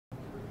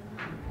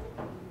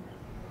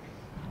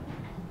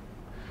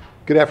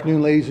Good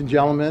afternoon, ladies and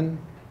gentlemen.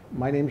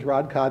 My name is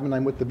Rod Codman.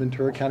 I'm with the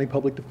Ventura County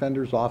Public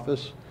Defender's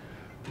Office.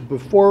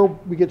 Before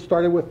we get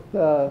started with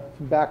some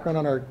background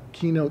on our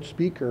keynote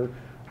speaker,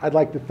 I'd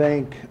like to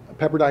thank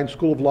Pepperdine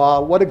School of Law.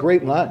 What a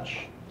great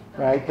lunch,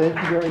 right? Thank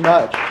you very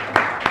much.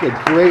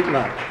 A great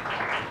lunch.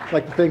 I'd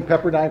like to thank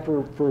Pepperdine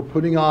for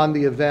putting on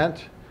the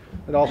event.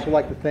 I'd also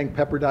like to thank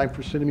Pepperdine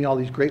for sending me all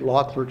these great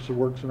law clerks who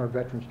works in our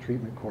Veterans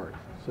Treatment Court.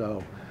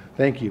 So,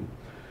 thank you.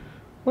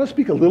 I want to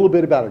speak a little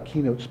bit about our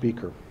keynote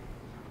speaker.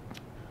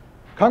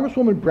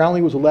 Congresswoman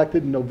Brownley was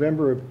elected in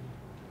November of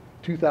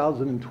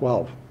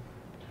 2012.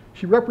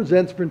 She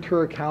represents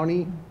Ventura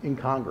County in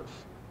Congress.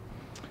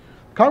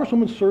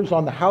 Congresswoman serves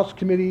on the House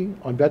Committee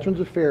on Veterans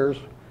Affairs,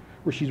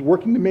 where she's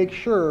working to make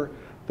sure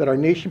that our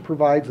nation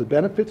provides the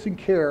benefits and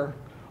care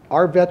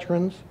our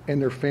veterans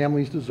and their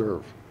families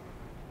deserve.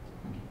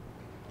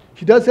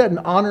 She does that in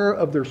honor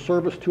of their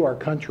service to our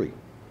country.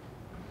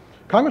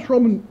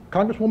 Congresswoman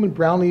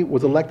Brownley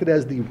was elected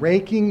as the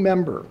ranking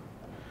member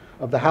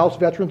of the House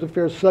Veterans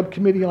Affairs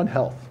Subcommittee on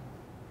Health.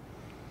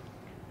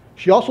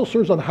 She also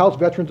serves on the House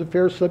Veterans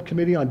Affairs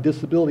Subcommittee on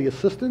Disability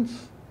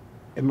Assistance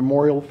and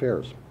Memorial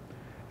Affairs.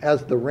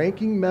 As the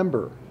ranking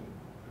member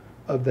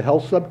of the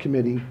Health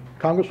Subcommittee,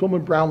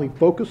 Congresswoman Brownley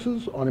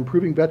focuses on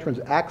improving veterans'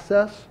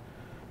 access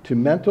to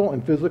mental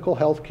and physical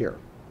health care,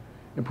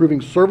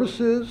 improving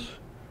services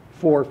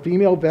for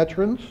female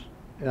veterans,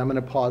 and I'm going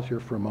to pause here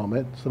for a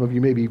moment. Some of you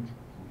may be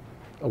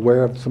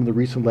aware of some of the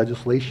recent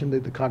legislation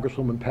that the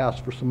Congresswoman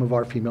passed for some of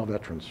our female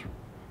veterans.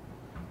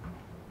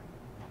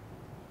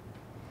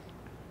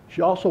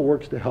 She also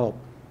works to help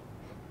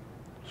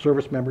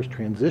service members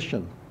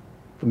transition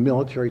from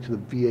military to the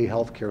VA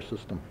healthcare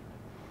system.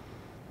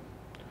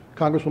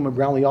 Congresswoman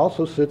Brownley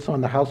also sits on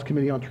the House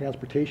Committee on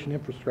Transportation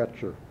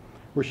Infrastructure,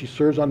 where she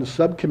serves on the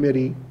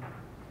subcommittee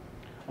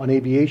on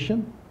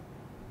aviation,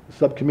 the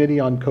subcommittee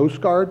on Coast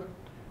Guard,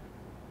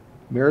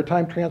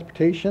 maritime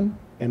transportation,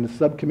 and the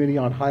subcommittee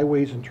on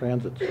highways and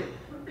transits.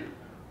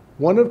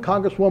 One of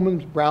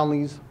Congresswoman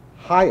Brownley's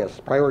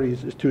highest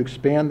priorities is to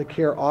expand the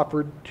care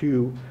offered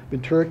to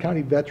Ventura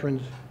County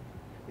veterans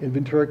in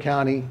Ventura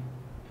County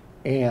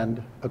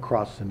and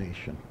across the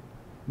nation,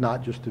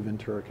 not just to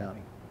Ventura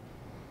County.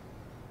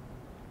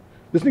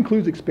 This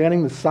includes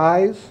expanding the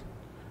size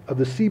of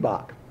the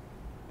CBOC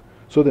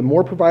so that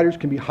more providers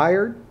can be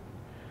hired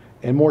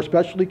and more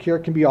specialty care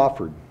can be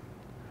offered.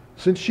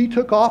 Since she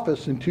took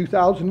office in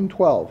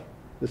 2012,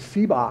 the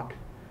CBOC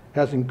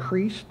has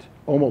increased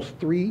almost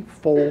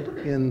threefold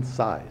in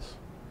size.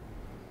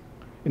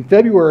 In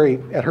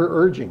February, at her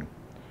urging,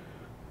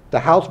 the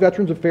House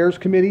Veterans Affairs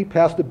Committee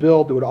passed a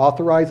bill that would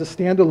authorize a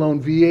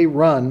standalone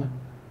VA-run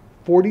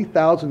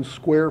 40,000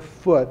 square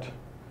foot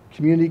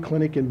community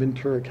clinic in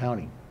Ventura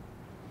County.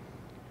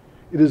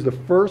 It is the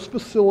first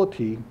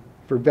facility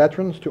for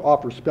veterans to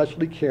offer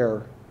specialty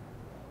care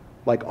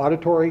like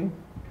auditory,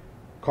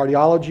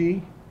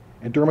 cardiology,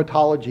 and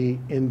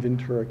dermatology in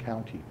Ventura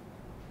County.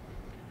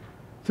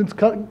 Since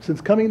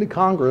coming to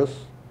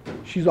Congress,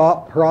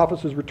 her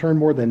office has returned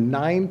more than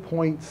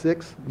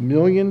 $9.6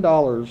 million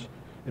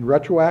in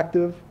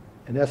retroactive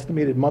and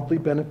estimated monthly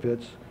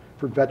benefits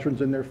for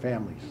veterans and their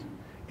families.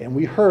 And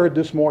we heard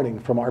this morning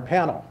from our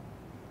panel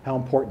how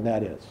important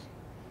that is.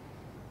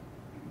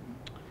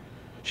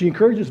 She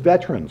encourages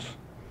veterans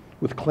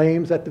with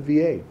claims at the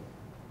VA.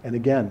 And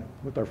again,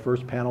 with our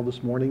first panel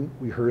this morning,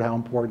 we heard how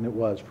important it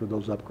was for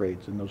those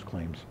upgrades and those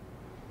claims.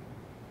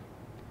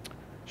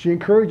 She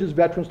encourages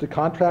veterans to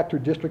contact her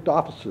district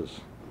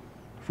offices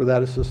for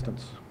that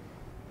assistance.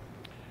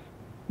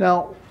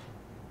 Now,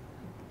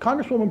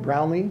 Congresswoman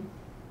Brownley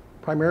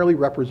primarily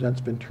represents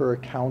Ventura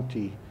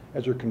County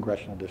as her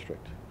congressional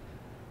district.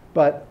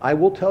 But I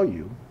will tell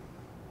you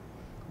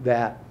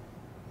that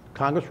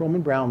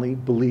Congresswoman Brownley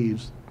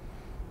believes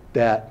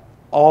that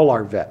all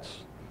our vets,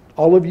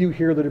 all of you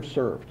here that have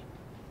served,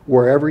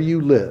 wherever you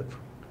live,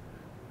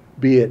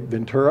 be it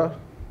Ventura,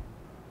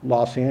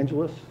 Los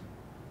Angeles,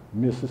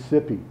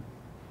 Mississippi,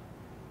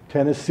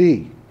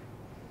 Tennessee,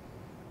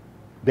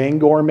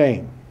 Bangor,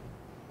 Maine.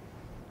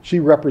 She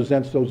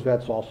represents those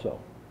vets also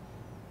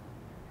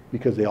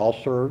because they all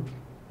served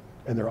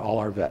and they're all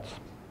our vets.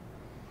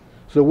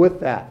 So with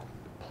that,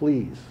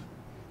 please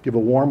give a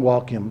warm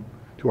welcome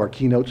to our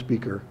keynote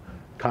speaker,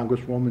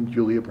 Congresswoman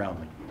Julia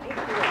Brownley.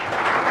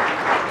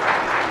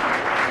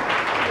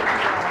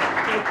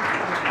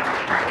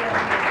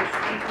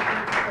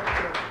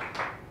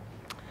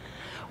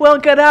 Well,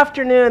 good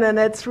afternoon, and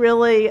it's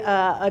really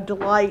a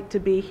delight to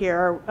be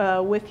here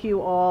with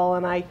you all.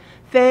 And I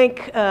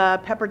thank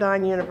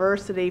Pepperdine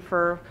University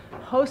for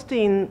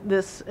hosting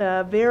this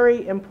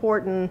very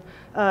important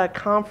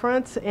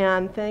conference.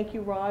 And thank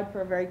you, Rod,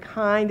 for a very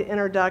kind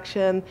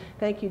introduction.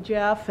 Thank you,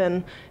 Jeff,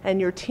 and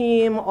your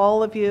team,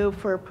 all of you,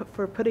 for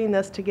putting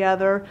this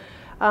together.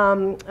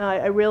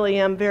 I really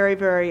am very,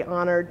 very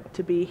honored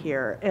to be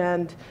here.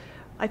 And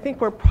I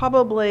think we're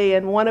probably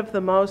in one of the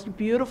most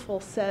beautiful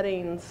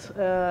settings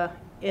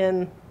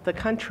in the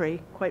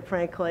country, quite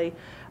frankly.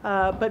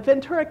 But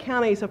Ventura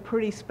County is a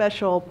pretty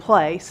special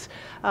place.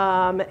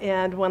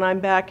 And when I'm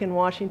back in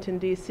Washington,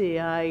 D.C.,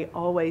 I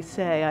always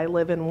say I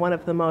live in one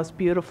of the most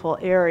beautiful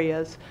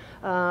areas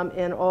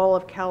in all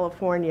of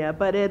California.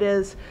 But it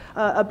is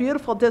a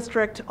beautiful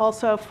district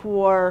also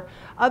for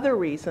other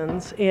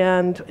reasons.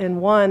 And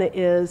one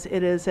is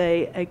it is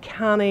a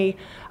county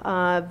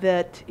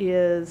that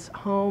is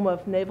home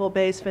of Naval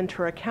Base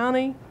Ventura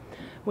County.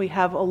 We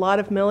have a lot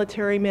of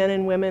military men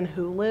and women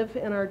who live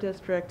in our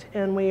district,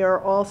 and we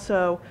are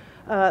also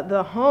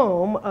the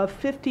home of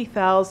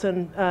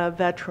 50,000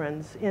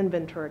 veterans in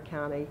Ventura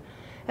County.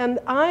 And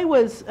I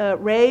was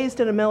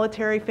raised in a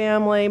military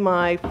family.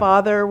 My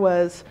father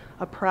was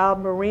a proud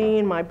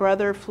Marine. My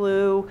brother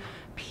flew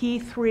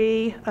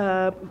P3s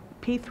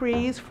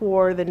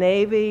for the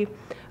Navy.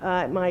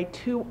 My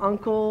two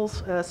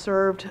uncles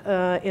served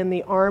in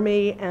the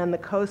Army and the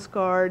Coast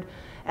Guard.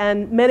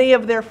 And many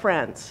of their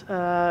friends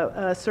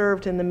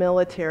served in the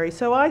military.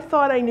 So I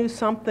thought I knew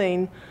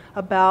something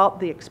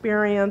about the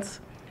experience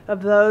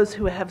of those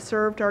who have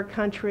served our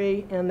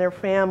country and their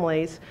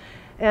families.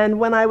 And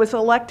when I was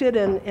elected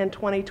in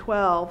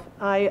 2012,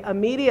 I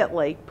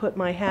immediately put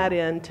my hat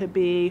in to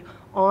be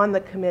on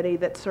the committee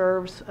that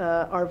serves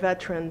our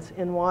veterans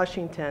in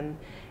Washington.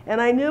 And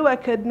I knew I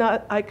could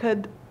not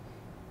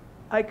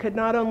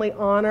only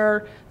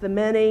honor the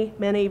many,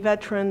 many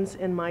veterans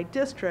in my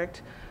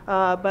district,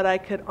 but I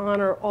could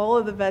honor all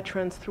of the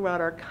veterans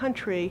throughout our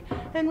country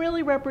and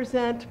really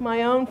represent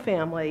my own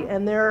family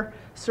and their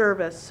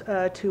service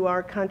to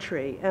our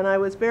country. And I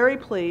was very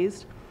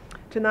pleased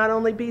to not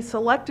only be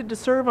selected to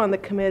serve on the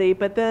committee,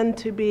 but then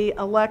to be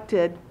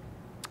elected,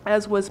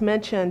 as was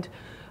mentioned,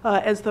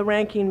 as the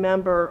ranking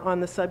member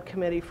on the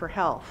subcommittee for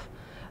health.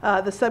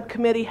 The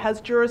subcommittee has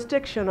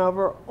jurisdiction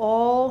over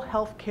all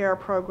health care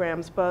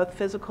programs, both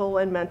physical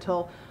and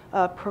mental,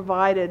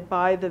 provided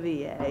by the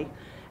VA.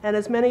 And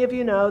as many of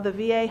you know, the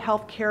VA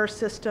health care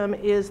system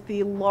is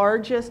the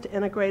largest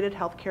integrated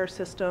health care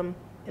system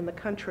in the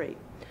country.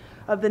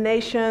 Of the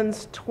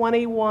nation's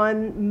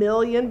 21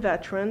 million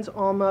veterans,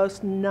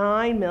 almost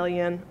 9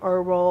 million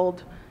are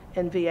enrolled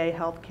in VA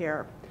health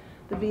care.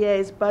 The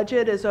VA's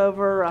budget is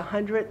over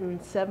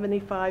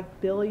 $175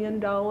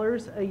 billion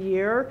a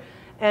year,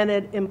 and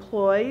it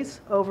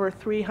employs over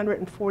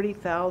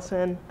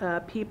 340,000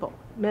 people.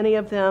 Many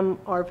of them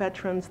are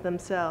veterans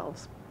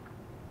themselves.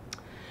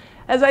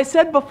 As I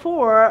said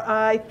before,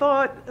 I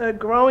thought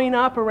growing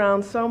up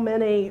around so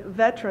many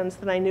veterans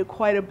that I knew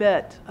quite a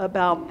bit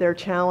about their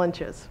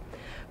challenges.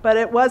 But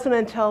it wasn't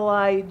until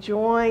I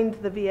joined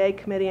the VA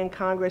committee in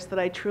Congress that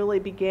I truly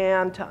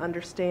began to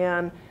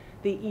understand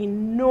the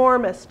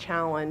enormous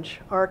challenge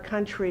our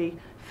country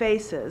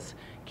faces,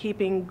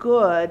 keeping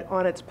good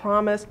on its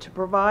promise to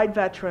provide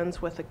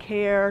veterans with the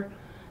care,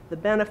 the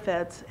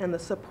benefits, and the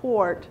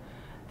support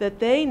that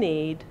they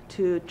need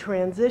to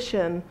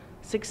transition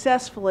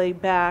successfully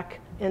back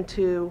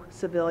into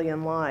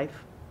civilian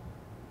life.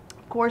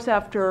 Of course,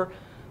 after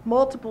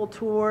multiple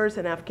tours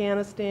in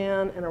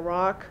Afghanistan and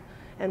Iraq,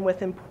 and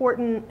with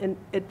important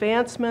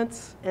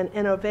advancements and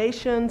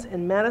innovations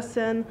in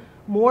medicine,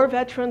 more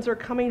veterans are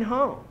coming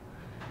home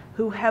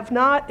who have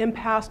not in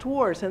past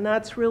wars, and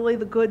that's really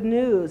the good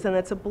news, and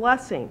it's a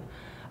blessing.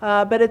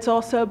 But it's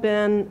also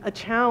been a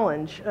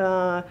challenge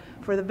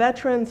for the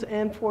veterans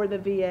and for the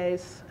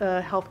VA's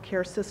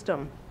healthcare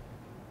system.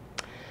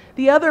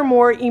 The other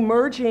more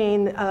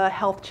emerging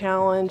health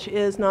challenge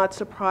is, not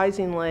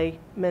surprisingly,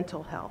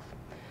 mental health.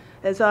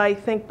 As I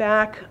think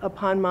back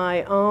upon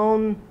my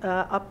own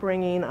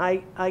upbringing,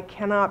 I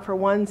cannot for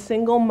one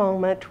single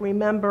moment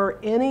remember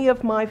any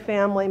of my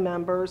family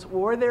members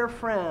or their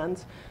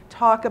friends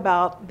talk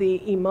about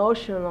the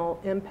emotional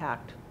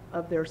impact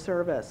of their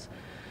service.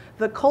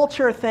 The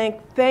culture,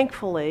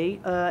 thankfully,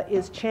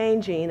 is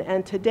changing,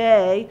 and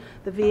today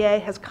the VA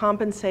has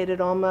compensated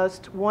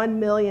almost 1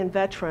 million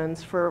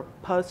veterans for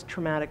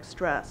post-traumatic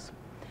stress.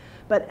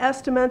 But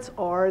estimates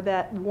are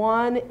that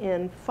 1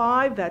 in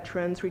 5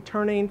 veterans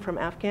returning from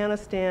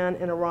Afghanistan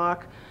and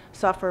Iraq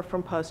suffer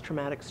from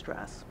post-traumatic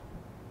stress.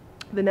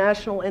 The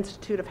National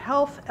Institute of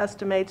Health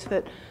estimates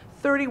that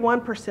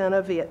 31%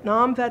 of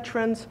Vietnam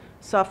veterans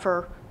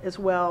suffer as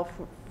well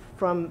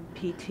from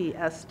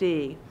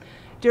PTSD.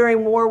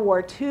 During World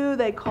War II,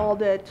 they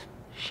called it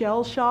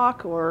shell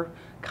shock or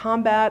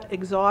combat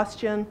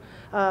exhaustion,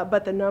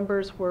 but the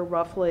numbers were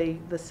roughly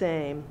the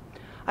same.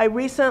 I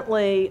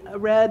recently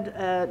read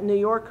a New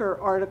Yorker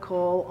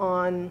article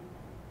on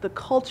the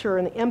culture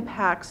and the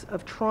impacts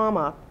of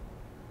trauma,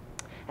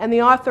 and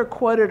the author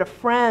quoted a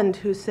friend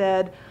who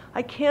said,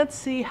 "I can't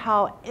see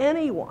how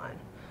anyone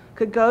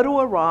could go to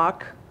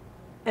Iraq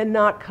and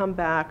not come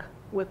back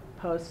with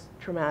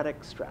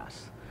post-traumatic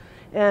stress."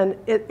 And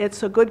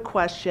it's a good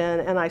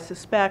question, and I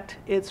suspect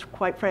it's,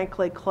 quite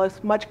frankly,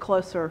 much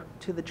closer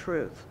to the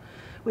truth.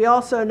 We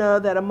also know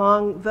that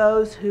among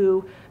those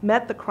who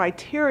met the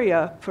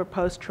criteria for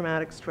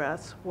post-traumatic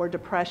stress or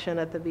depression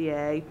at the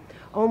VA,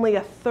 only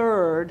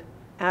 1/3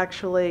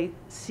 actually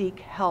seek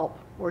help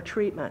or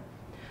treatment.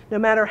 No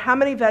matter how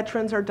many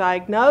veterans are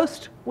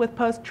diagnosed with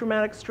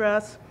post-traumatic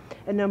stress,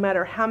 and no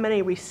matter how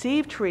many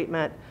receive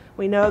treatment,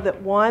 we know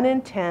that 1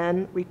 in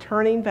 10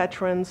 returning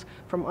veterans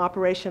from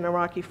Operation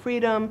Iraqi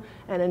Freedom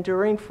and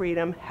Enduring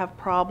Freedom have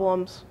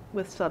problems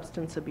with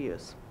substance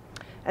abuse.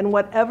 And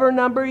whatever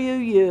number you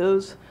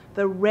use,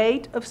 the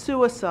rate of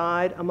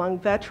suicide among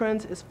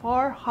veterans is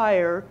far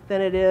higher than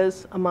it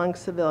is among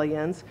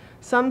civilians.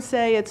 Some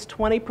say it's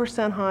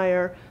 20%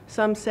 higher,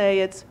 some say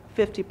it's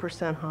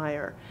 50%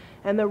 higher.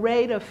 And the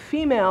rate of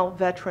female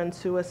veteran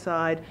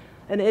suicide,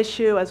 an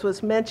issue, as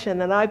was mentioned,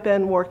 that I've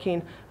been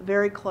working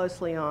very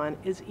closely on,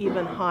 is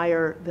even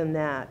higher than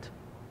that.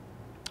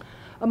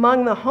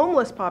 Among the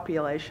homeless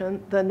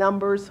population, the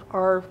numbers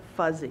are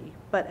fuzzy,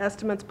 but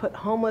estimates put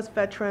homeless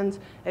veterans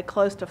at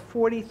close to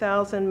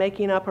 40,000,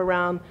 making up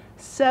around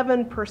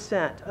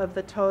 7% of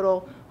the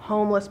total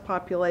homeless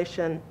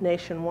population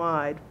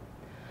nationwide.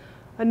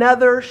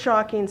 Another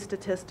shocking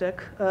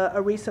statistic,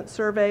 a recent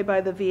survey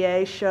by the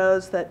VA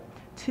shows that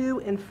 2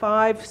 in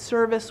 5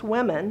 service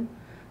women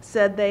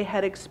said they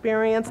had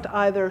experienced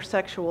either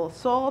sexual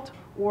assault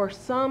or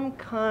some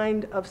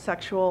kind of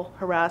sexual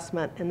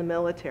harassment in the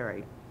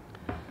military.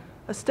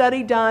 A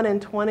study done in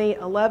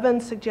 2011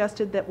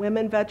 suggested that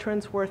women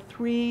veterans were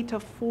 3 to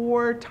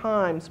 4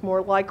 times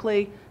more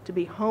likely to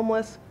be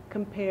homeless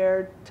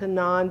compared to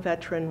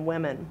non-veteran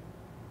women.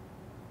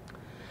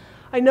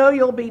 I know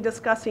you'll be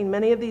discussing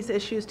many of these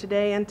issues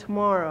today and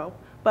tomorrow,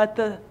 but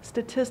the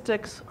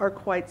statistics are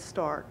quite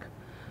stark.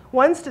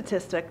 One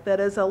statistic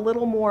that is a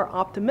little more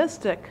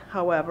optimistic,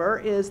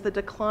 however, is the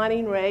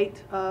declining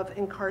rate of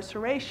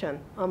incarceration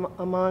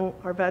among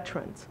our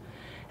veterans.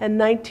 In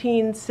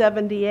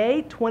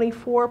 1978,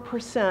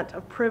 24%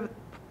 of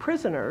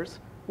prisoners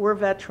were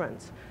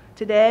veterans.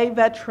 Today,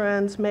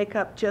 veterans make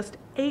up just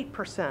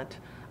 8%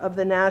 of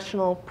the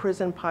national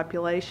prison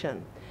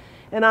population.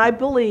 And I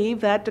believe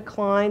that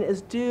decline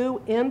is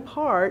due in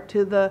part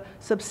to the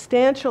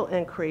substantial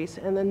increase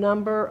in the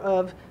number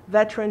of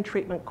veteran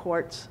treatment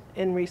courts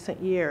in recent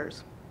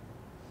years.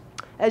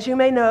 As you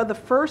may know, the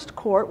first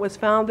court was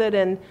founded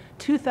in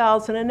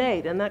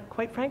 2008, and that,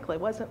 quite frankly,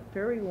 wasn't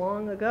very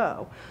long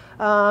ago,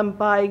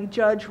 by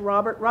Judge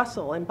Robert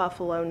Russell in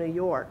Buffalo, New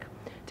York.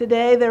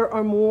 Today, there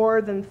are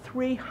more than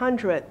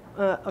 300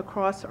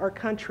 across our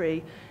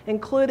country,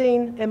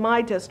 including in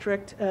my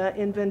district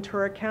in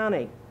Ventura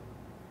County.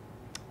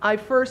 I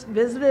first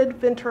visited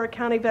Ventura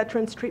County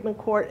Veterans Treatment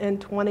Court in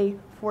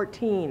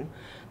 2014.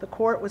 The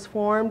court was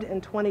formed in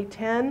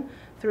 2010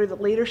 through the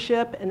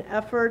leadership and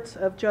efforts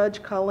of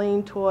Judge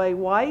Colleen Toy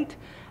White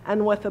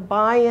and with the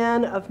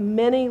buy-in of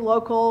many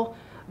local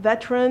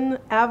veteran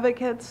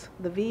advocates,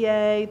 the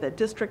VA, the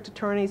District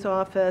Attorney's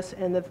Office,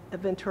 and the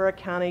Ventura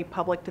County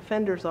Public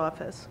Defender's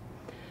Office.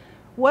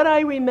 What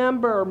I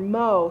remember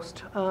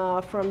most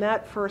from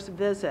that first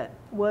visit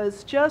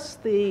was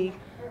just the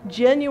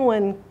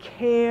genuine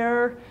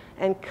care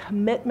and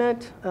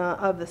commitment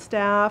of the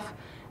staff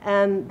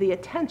and the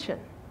attention,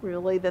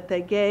 really, that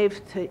they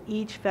gave to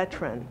each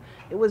veteran.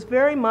 It was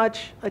very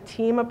much a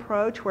team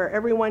approach where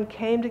everyone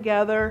came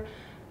together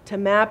to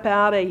map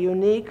out a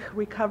unique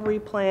recovery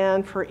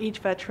plan for each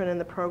veteran in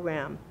the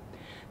program.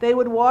 They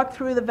would walk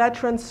through the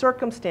veteran's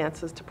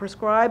circumstances to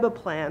prescribe a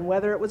plan,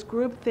 whether it was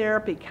group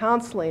therapy,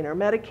 counseling, or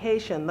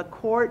medication. The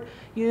court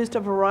used a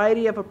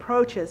variety of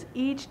approaches,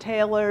 each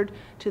tailored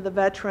to the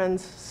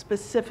veteran's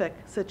specific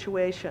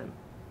situation.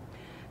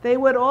 They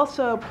would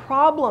also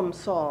problem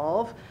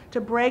solve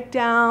to break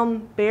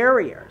down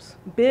barriers,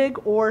 big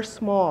or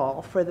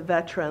small, for the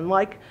veteran,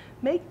 like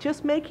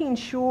just making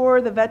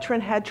sure the veteran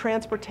had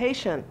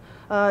transportation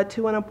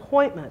to an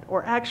appointment,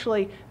 or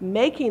actually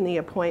making the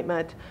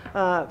appointment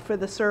for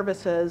the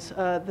services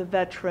the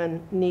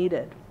veteran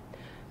needed.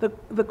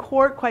 The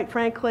court, quite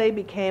frankly,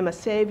 became a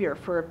savior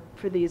for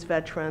these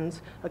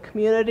veterans, a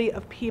community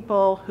of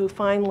people who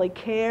finally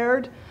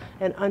cared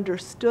and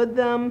understood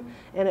them,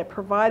 and it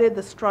provided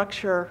the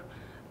structure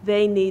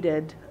they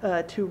needed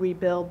to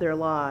rebuild their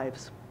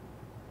lives.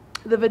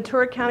 The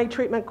Ventura County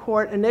Treatment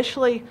Court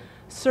initially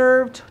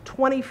served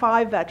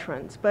 25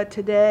 veterans, but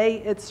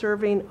today it's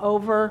serving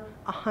over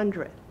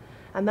 100.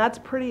 And that's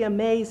pretty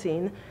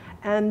amazing.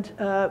 And,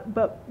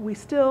 but we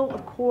still,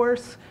 of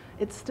course,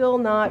 it's still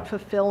not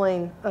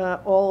fulfilling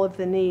all of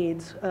the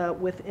needs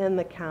within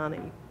the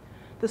county.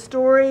 The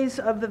stories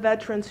of the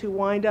veterans who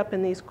wind up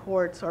in these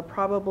courts are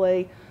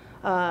probably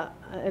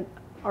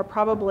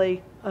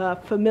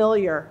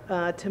familiar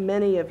to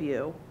many of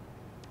you.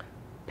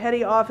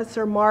 Petty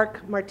Officer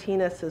Mark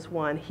Martinez is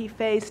one. He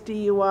faced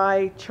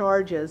DUI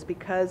charges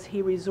because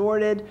he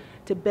resorted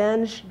to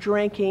binge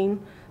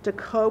drinking to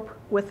cope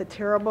with the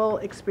terrible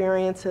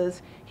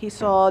experiences he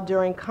saw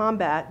during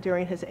combat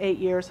during his 8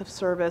 years of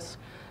service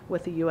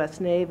with the U.S.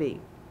 Navy.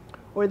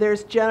 Or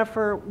there's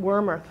Jennifer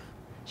Wormuth.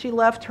 She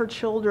left her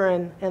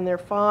children and their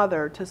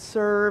father to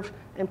serve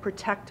and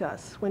protect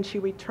us. When she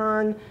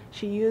returned,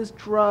 she used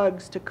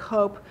drugs to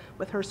cope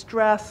with her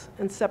stress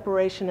and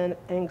separation and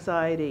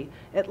anxiety.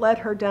 It led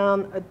her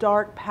down a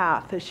dark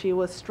path as she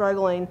was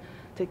struggling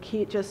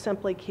to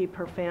simply keep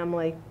her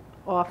family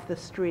off the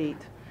street.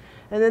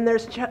 And then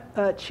there's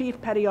Chief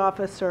Petty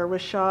Officer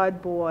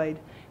Rashad Boyd.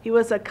 He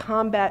was a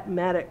combat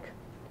medic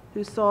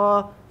who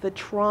saw the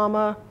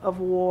trauma of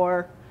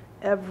war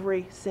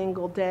every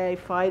single day,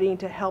 fighting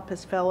to help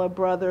his fellow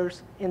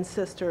brothers and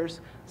sisters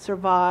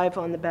survive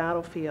on the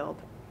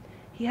battlefield.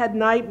 He had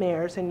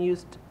nightmares and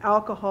used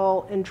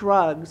alcohol and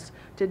drugs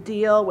to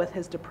deal with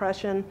his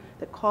depression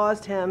that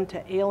caused him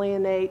to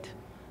alienate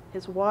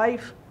his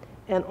wife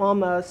and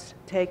almost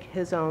take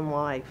his own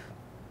life.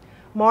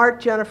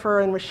 Mark, Jennifer,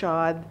 and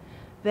Rashad,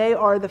 they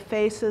are the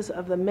faces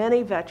of the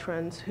many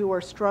veterans who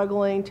are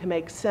struggling to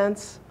make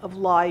sense of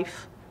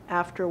life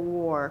after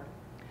war.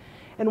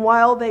 And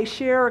while they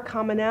share a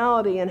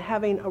commonality in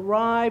having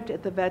arrived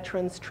at the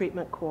Veterans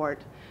Treatment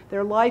Court,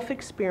 their life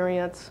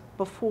experience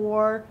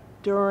before,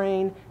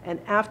 during, and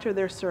after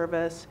their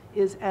service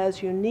is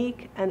as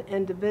unique and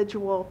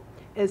individual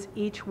as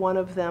each one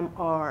of them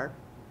are.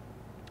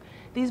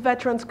 These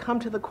veterans come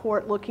to the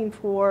court looking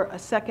for a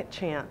second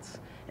chance,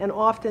 and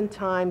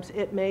oftentimes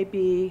it may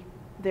be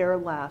their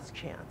last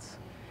chance.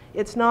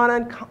 It's not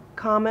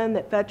uncommon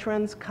that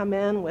veterans come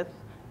in with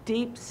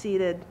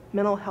deep-seated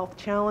mental health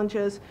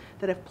challenges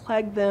that have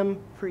plagued them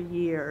for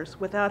years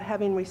without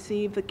having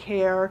received the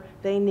care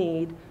they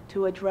need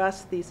to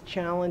address these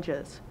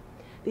challenges.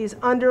 These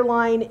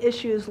underlying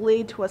issues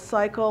lead to a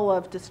cycle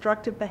of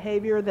destructive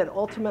behavior that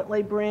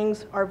ultimately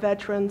brings our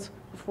veterans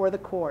before the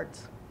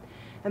courts.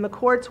 And the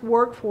courts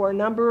work for a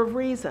number of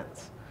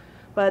reasons.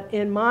 But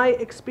in my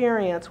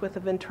experience with the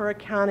Ventura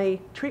County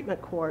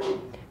Treatment Court,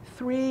 the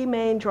three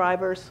main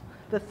drivers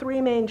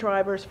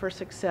for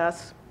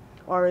success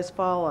are as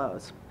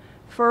follows.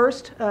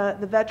 First,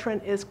 the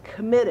veteran is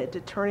committed to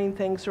turning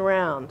things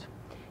around.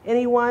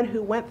 Anyone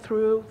who went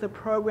through the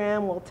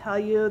program will tell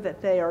you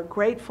that they are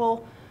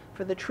grateful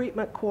for the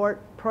treatment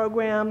court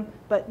program,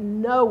 but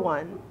no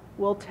one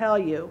will tell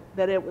you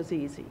that it was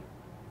easy.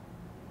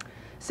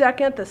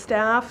 Second, the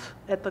staff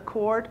at the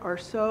court are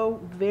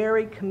so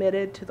very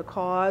committed to the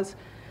cause.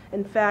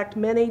 In fact,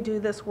 many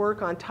do this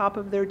work on top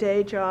of their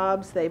day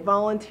jobs. They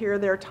volunteer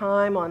their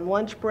time on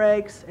lunch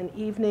breaks and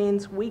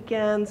evenings,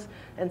 weekends,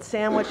 and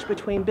sandwiched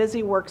between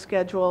busy work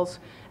schedules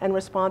and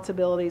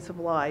responsibilities of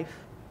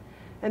life.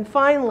 And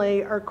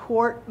finally, our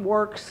court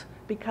works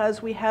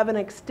because we have an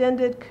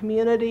extended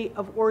community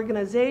of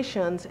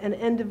organizations and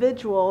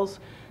individuals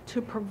to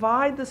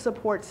provide the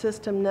support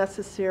system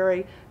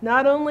necessary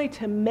not only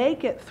to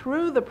make it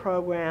through the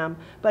program,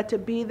 but to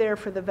be there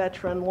for the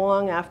veteran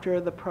long after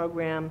the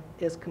program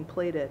is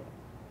completed.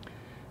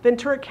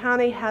 Ventura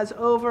County has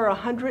over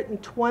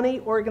 120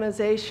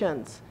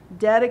 organizations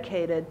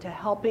dedicated to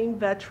helping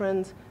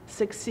veterans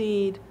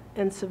succeed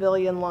in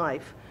civilian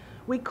life.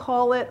 We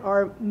call it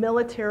our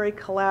military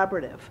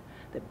collaborative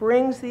that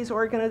brings these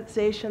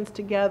organizations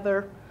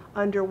together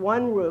under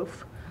one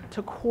roof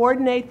to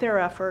coordinate their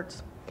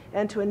efforts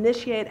and to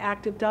initiate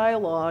active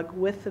dialogue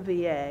with the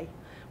VA.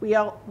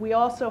 We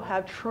also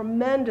have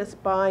tremendous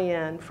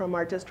buy-in from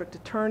our district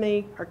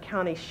attorney, our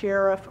county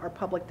sheriff, our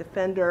public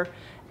defender,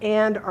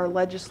 and our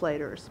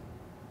legislators.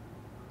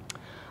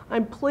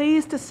 I'm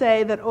pleased to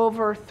say that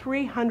over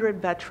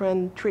 300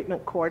 veteran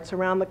treatment courts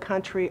around the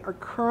country are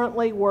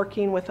currently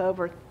working with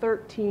over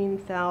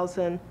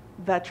 13,000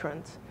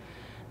 veterans.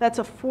 That's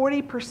a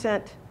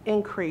 40%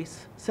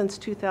 increase since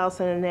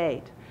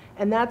 2008.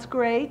 And that's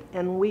great,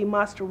 and we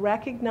must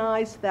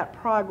recognize that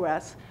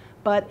progress,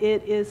 but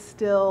it is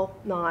still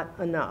not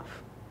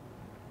enough.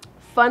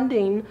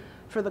 Funding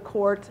for the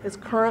courts is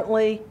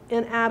currently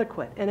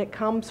inadequate, and it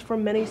comes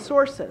from many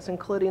sources,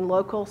 including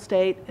local,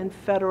 state, and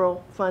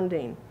federal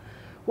funding.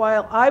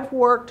 While I've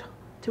worked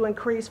to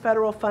increase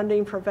federal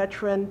funding for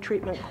veteran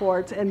treatment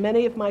courts, and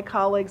many of my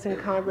colleagues in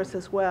Congress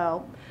as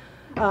well,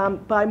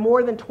 by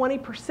more than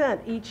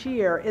 20% each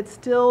year, it's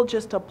still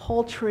just a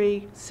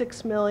paltry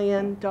 $6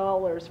 million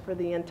for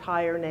the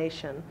entire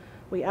nation.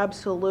 We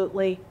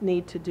absolutely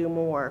need to do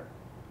more.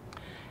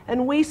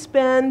 And we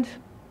spend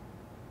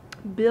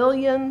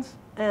billions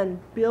and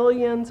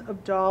billions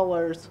of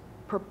dollars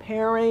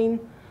preparing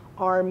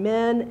our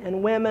men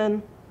and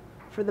women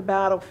for the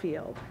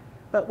battlefield,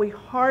 but we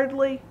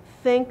hardly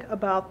think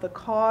about the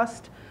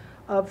cost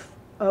of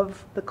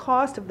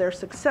their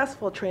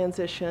successful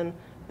transition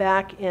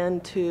back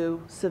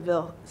into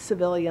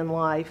civilian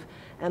life,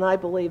 and I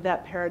believe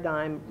that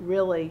paradigm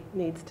really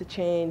needs to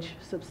change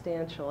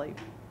substantially.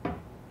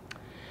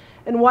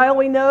 And while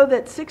we know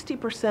that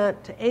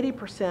 60% to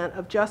 80%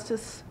 of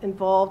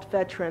justice-involved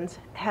veterans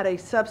had a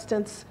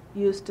substance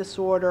use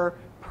disorder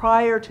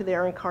prior to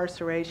their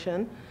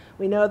incarceration,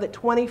 we know that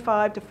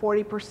 25 to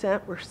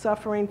 40% were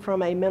suffering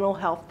from a mental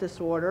health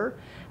disorder,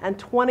 and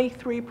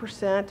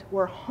 23%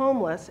 were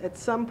homeless at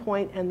some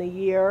point in the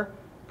year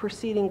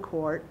preceding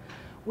court.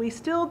 We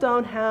still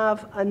don't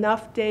have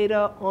enough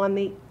data on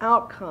the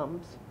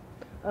outcomes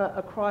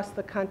across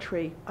the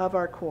country of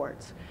our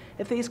courts.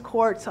 If these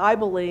courts, I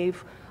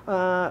believe,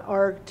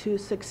 are to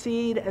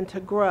succeed and to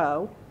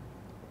grow,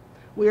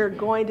 we are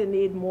going to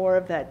need more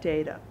of that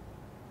data.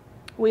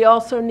 We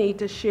also need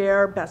to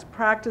share best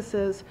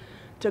practices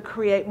to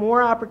create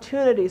more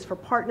opportunities for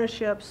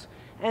partnerships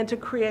and to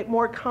create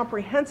more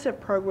comprehensive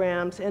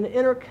programs and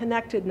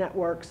interconnected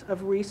networks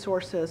of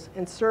resources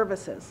and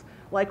services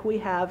like we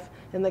have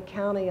in the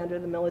county under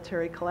the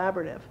Military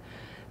Collaborative.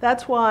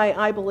 That's why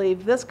I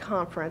believe this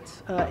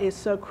conference is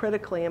so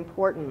critically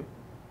important.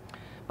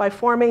 By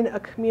forming a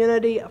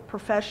community of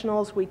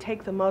professionals, we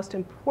take the most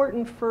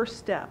important first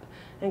step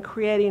in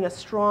creating a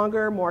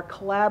stronger, more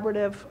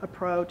collaborative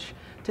approach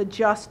to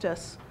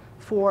justice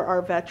for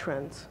our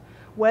veterans.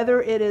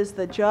 Whether it is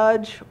the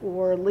judge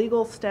or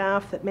legal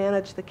staff that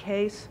manage the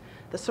case,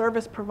 the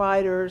service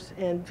providers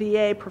and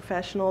VA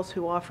professionals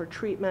who offer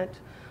treatment,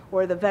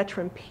 or the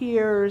veteran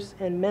peers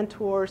and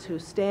mentors who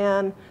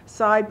stand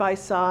side by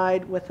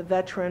side with the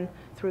veteran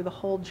through the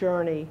whole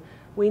journey,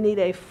 we need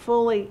a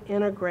fully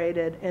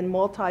integrated and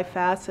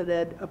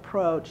multifaceted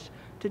approach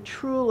to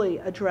truly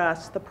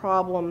address the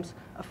problems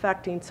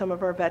affecting some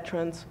of our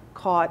veterans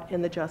caught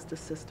in the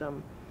justice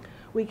system.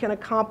 We can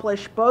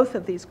accomplish both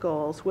of these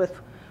goals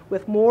with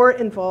more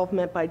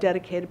involvement by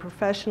dedicated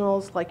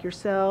professionals like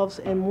yourselves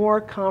and more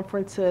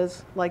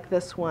conferences like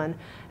this one.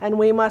 And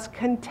we must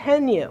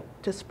continue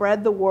to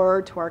spread the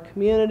word to our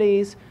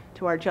communities,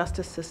 to our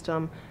justice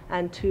system,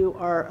 and to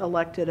our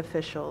elected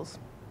officials.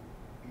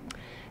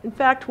 In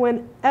fact,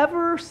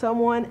 whenever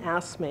someone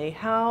asks me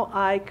how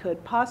I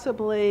could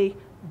possibly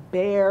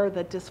bear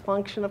the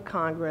dysfunction of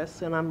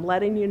Congress, and I'm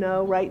letting you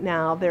know right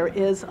now, there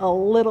is a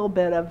little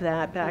bit of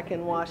that back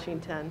in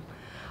Washington,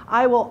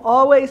 I will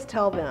always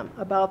tell them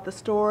about the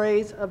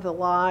stories of the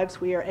lives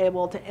we are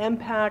able to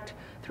impact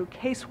through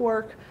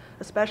casework,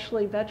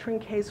 especially veteran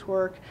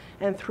casework,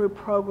 and through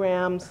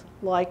programs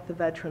like the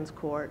Veterans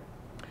Court.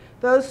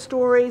 Those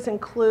stories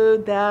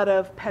include that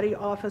of Petty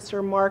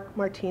Officer Mark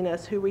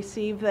Martinez, who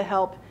received the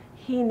help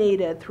he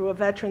needed through a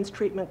Veterans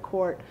Treatment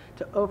Court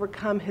to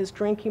overcome his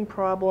drinking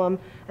problem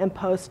and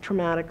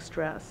post-traumatic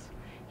stress.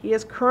 He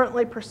is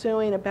currently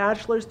pursuing a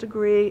bachelor's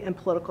degree in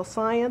political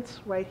science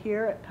right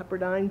here at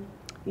Pepperdine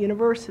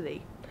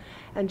University.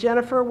 And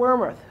Jennifer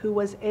Wormuth, who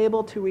was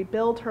able to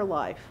rebuild her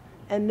life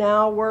and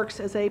now works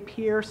as a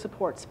peer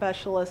support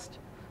specialist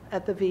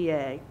at the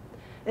VA.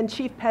 And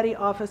Chief Petty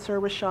Officer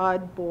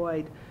Rashad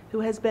Boyd, who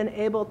has been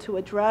able to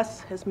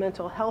address his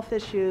mental health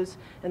issues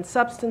and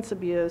substance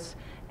abuse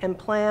and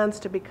plans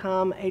to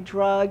become a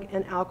drug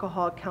and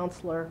alcohol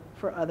counselor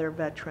for other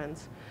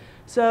veterans.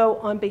 So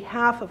on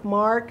behalf of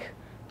Mark,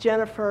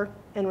 Jennifer,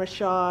 and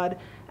Rashad,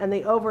 and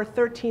the over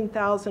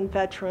 13,000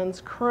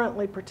 veterans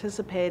currently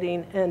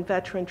participating in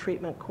veteran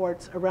treatment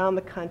courts around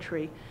the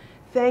country,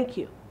 thank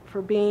you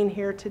for being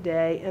here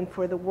today and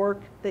for the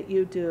work that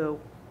you do.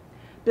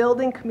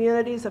 Building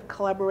communities of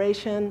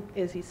collaboration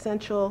is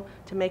essential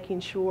to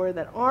making sure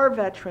that our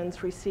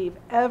veterans receive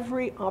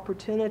every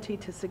opportunity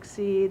to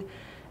succeed.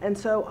 And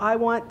so I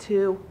want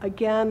to,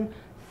 again,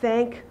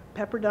 thank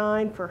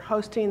Pepperdine for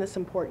hosting this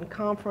important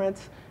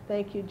conference.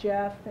 Thank you,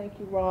 Jeff. Thank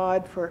you,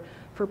 Rod, for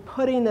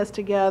putting this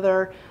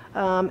together,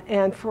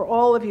 and for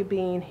all of you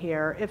being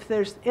here. If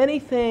there's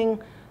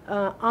anything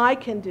I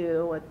can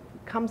do, it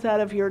comes out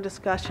of your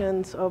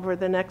discussions over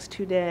the next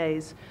 2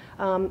 days,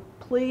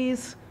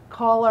 please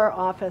call our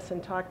office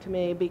and talk to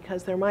me,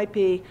 because there might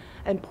be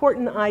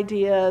important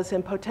ideas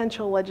and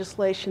potential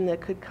legislation that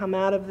could come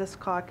out of this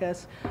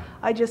caucus.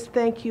 I just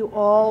thank you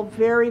all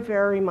very,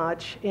 very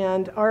much,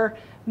 and our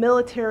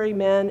military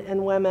men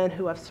and women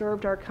who have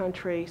served our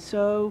country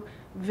so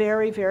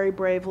very, very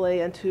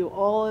bravely, and to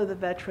all of the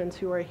veterans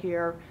who are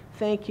here,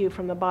 thank you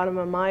from the bottom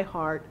of my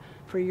heart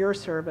for your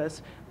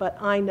service. But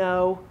I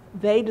know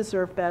they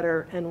deserve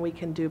better and we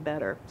can do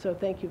better. So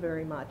thank you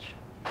very much.